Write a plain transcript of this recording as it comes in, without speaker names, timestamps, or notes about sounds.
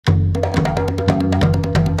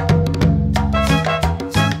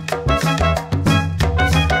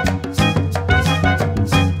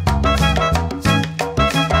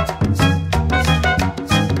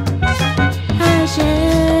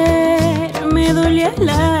el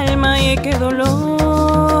alma y qué dolor.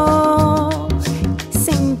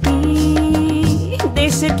 Sentí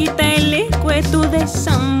de cerquita el eco de tu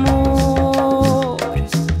desamor.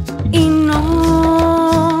 Y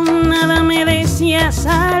no, nada me decías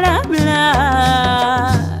al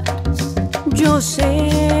hablar. Yo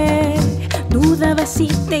sé, dudabas si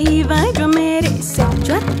te iba yo a merecer.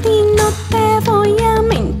 Yo a ti no te voy a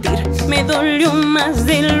mentir, me dolió más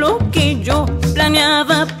de lo que yo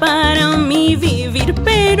planeaba para mi vivir.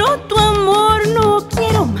 Pero tu amor no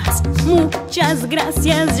quiero más. Muchas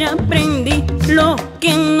gracias, ya aprendí lo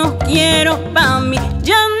que no quiero pa' mí.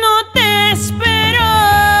 Ya no te espero.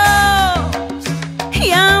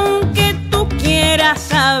 Y aunque tú quieras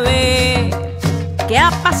saber qué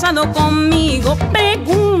ha pasado conmigo,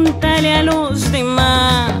 pregúntale a los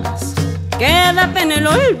demás. Quédate en el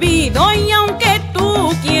olvido. Y aunque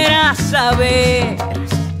tú quieras saber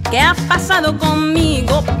qué ha pasado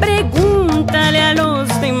conmigo, pregúntale a los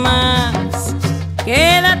demás.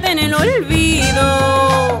 Quédate en el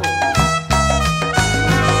olvido.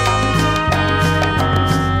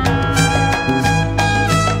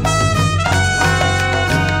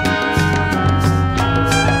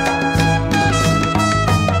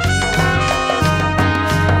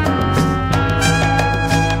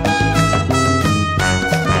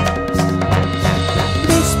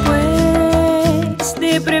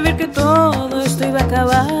 Prever que todo esto iba a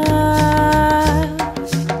acabar,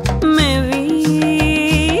 me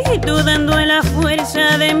vi dudando en la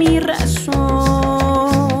fuerza de mi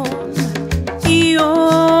razón. Y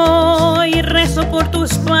hoy rezo por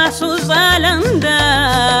tus pasos al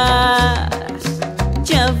andar.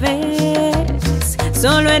 Ya ves,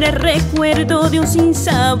 solo eres recuerdo de un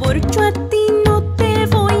sinsabor. Yo a ti no te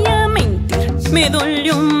voy a mentir, me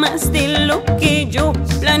dolió más de lo que yo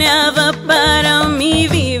planeaba para mi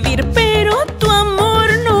vivir. Pero tu amor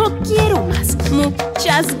no quiero más.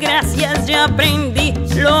 Muchas gracias, ya aprendí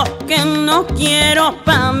lo que no quiero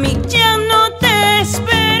pa' mí. Ya no te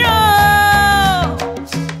espero.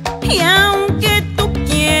 Y aunque tú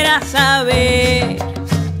quieras saber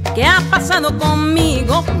qué ha pasado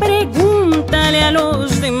conmigo, pregúntale a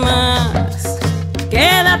los demás.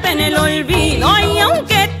 Quédate en el olvido. Y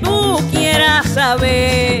aunque tú quieras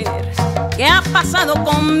saber qué ha pasado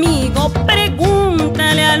conmigo,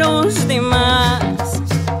 pregúntale a los demás.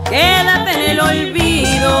 Quédate en el olvido.